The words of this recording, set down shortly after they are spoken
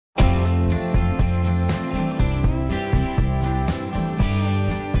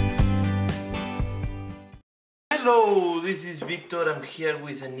Hello, this is Victor. I'm here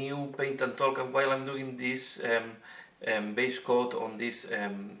with a new Paint and Talk, and while I'm doing this base coat on this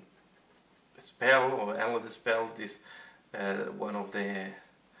spell or endless spell, this one of the,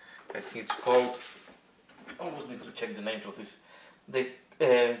 I think it's called, I always need to check the name of this, the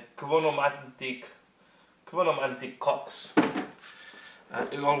Quantum Antique Cox.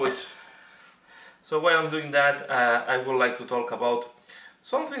 It always. So while I'm doing that, I would like to talk about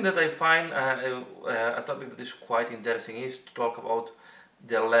something that I find a topic that is quite interesting is to talk about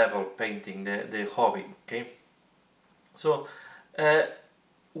the level painting, the hobby. Okay, so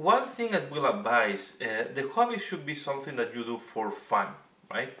one thing I will advise, the hobby should be something that you do for fun,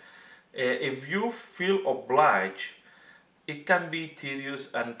 right? If you feel obliged, it can be tedious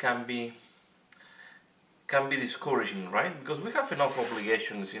and can be discouraging, right? Because we have enough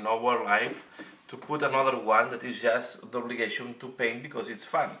obligations in our life to put another one that is just the obligation to paint because it's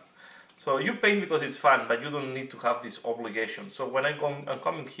fun. So you paint because it's fun, but you don't need to have this obligation. So when I'm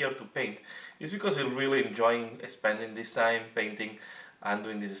coming here to paint, it's because I'm really enjoying spending this time painting and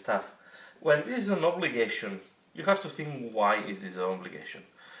doing this stuff. When this is an obligation, you have to think, why is this an obligation?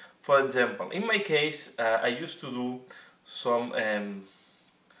 For example, in my case, I used to do some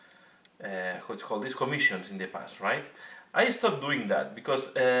what's called these commissions in the past, right? I stopped doing that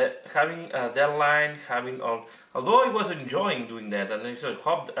because having a deadline, although I was enjoying doing that and it's a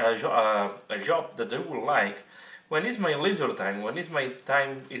job that I would like, when it's my leisure time, when it's my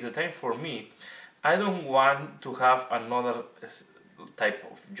time, is a time for me, I don't want to have another type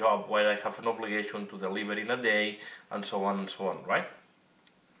of job where I have an obligation to deliver in a day and so on, right?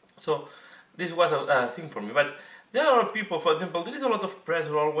 So this was a thing for me, but there are people, for example, there is a lot of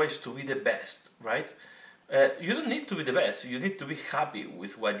pressure always to be the best, right? You don't need to be the best, you need to be happy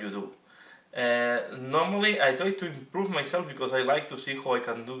with what you do. Normally I try to improve myself because I like to see how I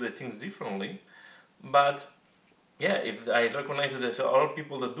can do the things differently, but yeah, if I recognize that there are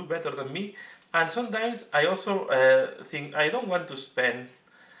people that do better than me, and sometimes I also think I don't want to spend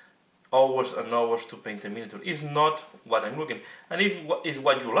hours and hours to paint a miniature. It's not what I'm looking, and if is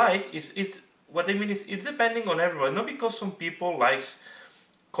what you like, it's what I mean is it's depending on everyone, not because some people likes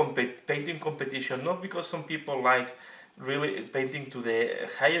painting competition, not because some people like really painting to the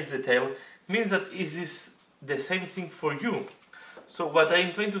highest detail, means that is this the same thing for you. So what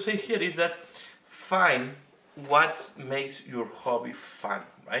I'm trying to say here is that find what makes your hobby fun,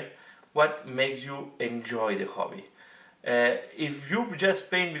 right? What makes you enjoy the hobby. If you just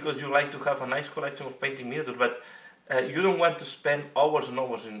paint because you like to have a nice collection of painting miniatures, but you don't want to spend hours and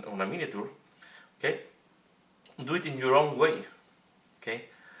hours on a miniature, okay, do it in your own way. Okay,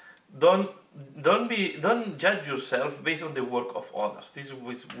 don't judge yourself based on the work of others. This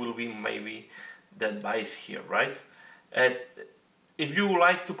will be maybe the advice here, right? If you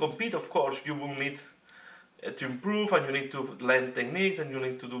like to compete, of course you will need to improve, and you need to learn techniques, and you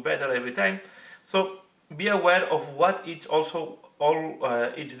need to do better every time. So be aware of what each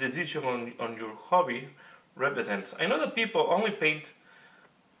decision on your hobby represents. I know that people only paint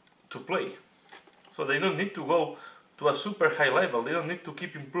to play, so they don't need to go to a super high level. They don't need to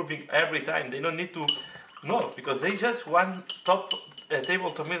keep improving every time. They don't need to, no, because they just want top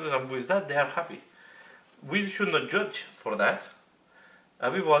tabletop miniature, and with that they are happy. We should not judge for that.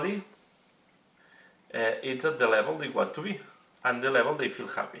 Everybody it's at the level they want to be and the level they feel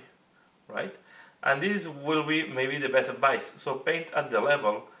happy, right? And this will be maybe the best advice. So paint at the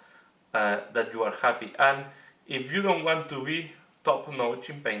level that you are happy. And if you don't want to be top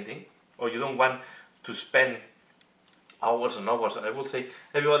notch in painting, or you don't want to spend hours and hours, I will say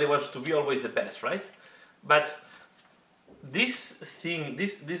everybody wants to be always the best, right? But this thinking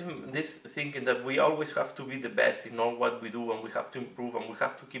that we always have to be the best in all what we do, and we have to improve, and we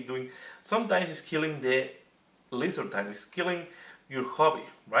have to keep doing, sometimes it's killing the leisure time, it's killing your hobby,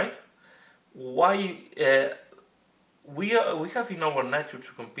 right? Why we have in our nature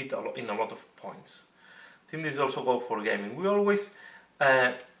to compete in a lot of points. I think this also goes for gaming. We always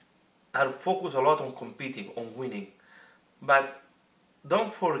are focused a lot on competing, on winning, but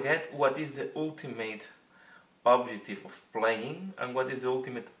don't forget what is the ultimate objective of playing, and what is the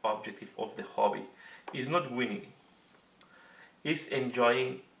ultimate objective of the hobby. Is not winning, is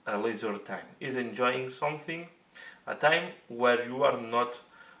enjoying a leisure time, is enjoying something, a time where you are not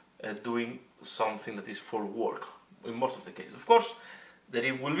doing something that is for work in most of the cases. Of course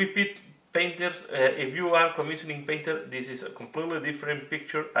there will be painters, if you are commissioning painter, this is a completely different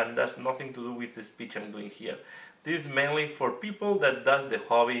picture, and that's nothing to do with the speech I'm doing here. This is mainly for people that does the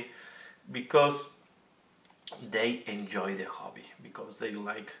hobby because they enjoy the hobby, because they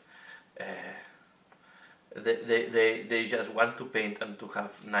like they just want to paint and to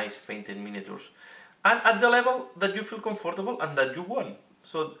have nice painted miniatures. and at the level that you feel comfortable and that you want.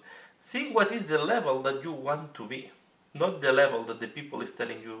 So think what is the level that you want to be, not the level that the people is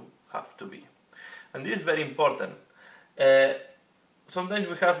telling you have to be. And this is very important. Uh, Sometimes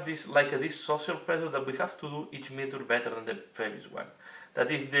we have this this social pressure that we have to do each meter better than the previous one. That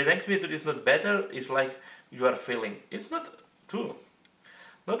if the next meter is not better, it's like you are failing. It's not true.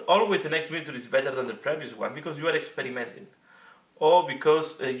 Not always the next meter is better than the previous one because you are experimenting, or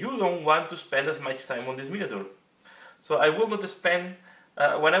because you don't want to spend as much time on this miniature. So I will not spend,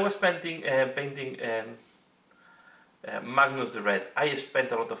 when I was painting Magnus the Red, I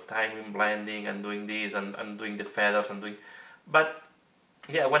spent a lot of time in blending and doing this and doing the feathers and doing, but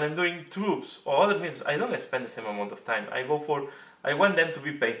yeah, when I'm doing troops or other miniatures, I don't spend the same amount of time. I want them to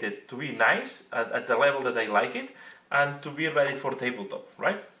be painted, to be nice at the level that I like it, and to be ready for tabletop,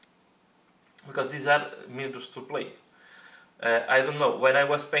 right? Because these are miniatures to play. I don't know, when I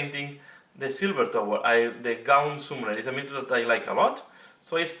was painting the Silver Tower, the Gown Summoner is a miniature that I like a lot,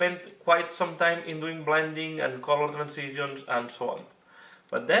 so I spent quite some time in doing blending and color transitions and so on.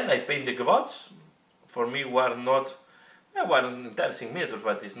 But then I paint the gods. For me, were interesting miniatures,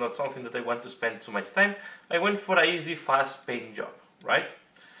 but it's not something that I want to spend too much time. I went for an easy, fast paint job, right?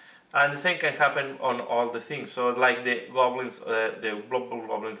 And the same can happen on all the things. So like the goblins, the global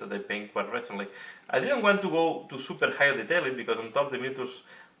goblins that I paint quite recently, I didn't want to go to super high detailing because on top of the miniatures,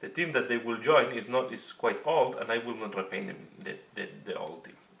 the team that they will join is quite old, and I will not repaint the old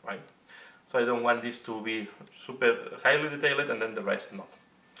team, right? So I don't want this to be super highly detailed and then the rest not.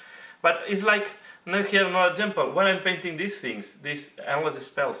 But it's like, now here another example, when I'm painting these things, these endless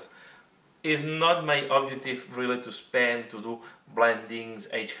spells, is not my objective really to spend, to do blendings,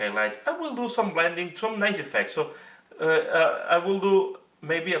 edge highlight. I will do some blending, some nice effects. So I will do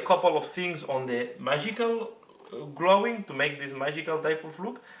maybe a couple of things on the magical glowing to make this magical type of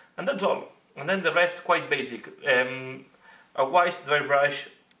look, and that's all. And then the rest quite basic. A white dry brush,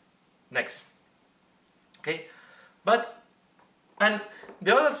 next. Okay, but and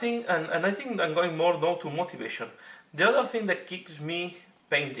the other thing, and I think I'm going more now to motivation. The other thing that keeps me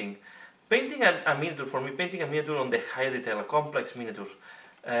painting a miniature, for me, painting a miniature on the high detail, a complex miniature,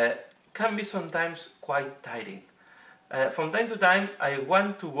 can be sometimes quite tiring. From time to time, I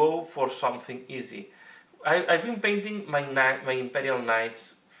want to go for something easy. I've been painting my Imperial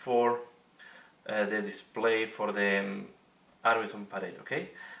Knights for the display for the armies on parade, okay?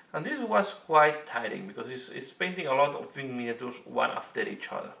 And this was quite tiring because it's painting a lot of big miniatures one after each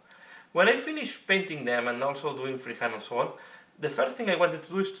other. When I finished painting them and also doing freehand and so on, the first thing I wanted to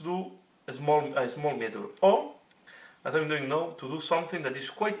do is to do a small miniature, or as I'm doing now, to do something that is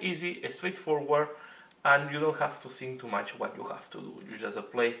quite easy, straightforward, and you don't have to think too much what you have to do. You just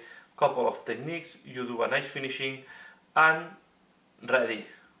apply a couple of techniques, you do a nice finishing, and ready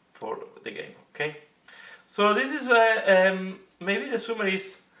for the game. Okay, so this is maybe the summary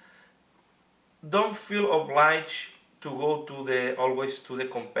is: don't feel obliged to go to always to the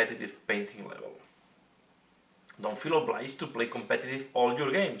competitive painting level. Don't feel obliged to play competitive all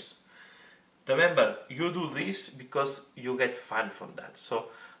your games. Remember, you do this because you get fun from that. So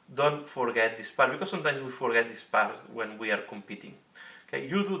don't forget this part, because sometimes we forget this part when we are competing. Okay,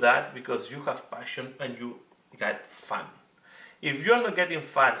 you do that because you have passion and you get fun. If you're not getting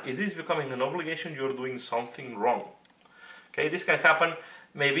fun, is this becoming an obligation? You're doing something wrong. Okay, this can happen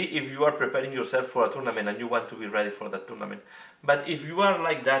maybe if you are preparing yourself for a tournament and you want to be ready for that tournament. But if you are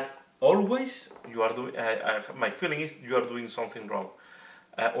like that always, you are doing. My feeling is you are doing something wrong,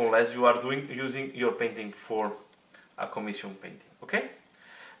 unless you are using your painting for a commission painting. Okay,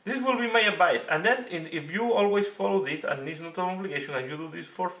 this will be my advice. And then if you always follow this, and it's not an obligation, and you do this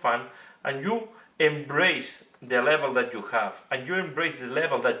for fun, and you embrace the level that you have, and you embrace the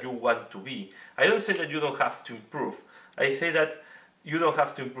level that you want to be. I don't say that you don't have to improve. I say that you don't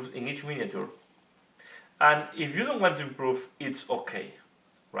have to improve in each miniature. And if you don't want to improve, it's okay,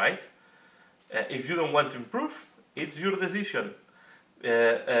 right? If you don't want to improve, it's your decision.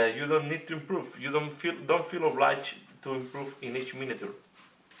 You don't need to improve. You don't feel obliged to improve in each miniature.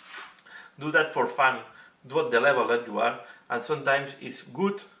 Do that for fun. Do at the level that you are. And sometimes it's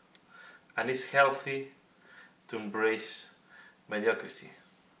good and it's healthy to embrace mediocrity.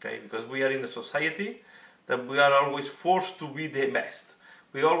 Okay? Because we are in a society that we are always forced to be the best.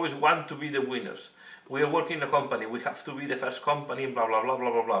 We always want to be the winners. We are working in a company. We have to be the first company. Blah blah blah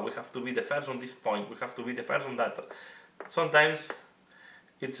blah blah blah. We have to be the first on this point. We have to be the first on that. Sometimes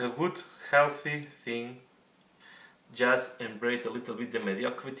it's a good, healthy thing. Just embrace a little bit the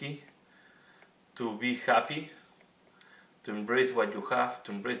mediocrity, to be happy, to embrace what you have,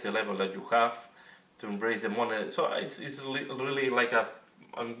 to embrace the level that you have, to embrace the money. So it's really like a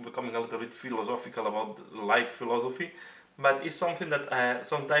I'm becoming a little bit philosophical about life philosophy, but it's something that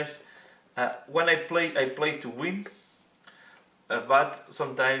sometimes when I play to win, but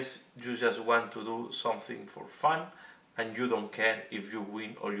sometimes you just want to do something for fun, and you don't care if you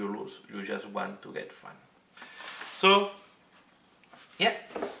win or you lose. You just want to get fun. So yeah,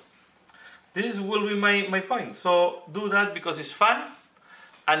 this will be my point. So do that because it's fun,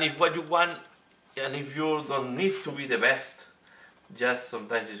 and if what you want, and if you don't need to be the best, just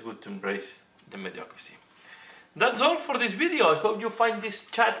sometimes it's good to embrace the mediocrity. That's all for this video. I hope you find this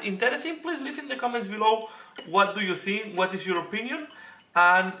chat interesting. Please leave in the comments below what do you think, what is your opinion,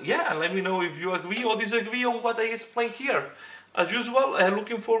 and yeah, and let me know if you agree or disagree on what I explained here. As usual, I'm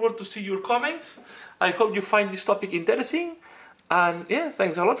looking forward to see your comments. I hope you find this topic interesting, and yeah,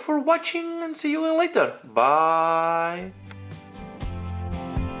 thanks a lot for watching, and see you later. Bye.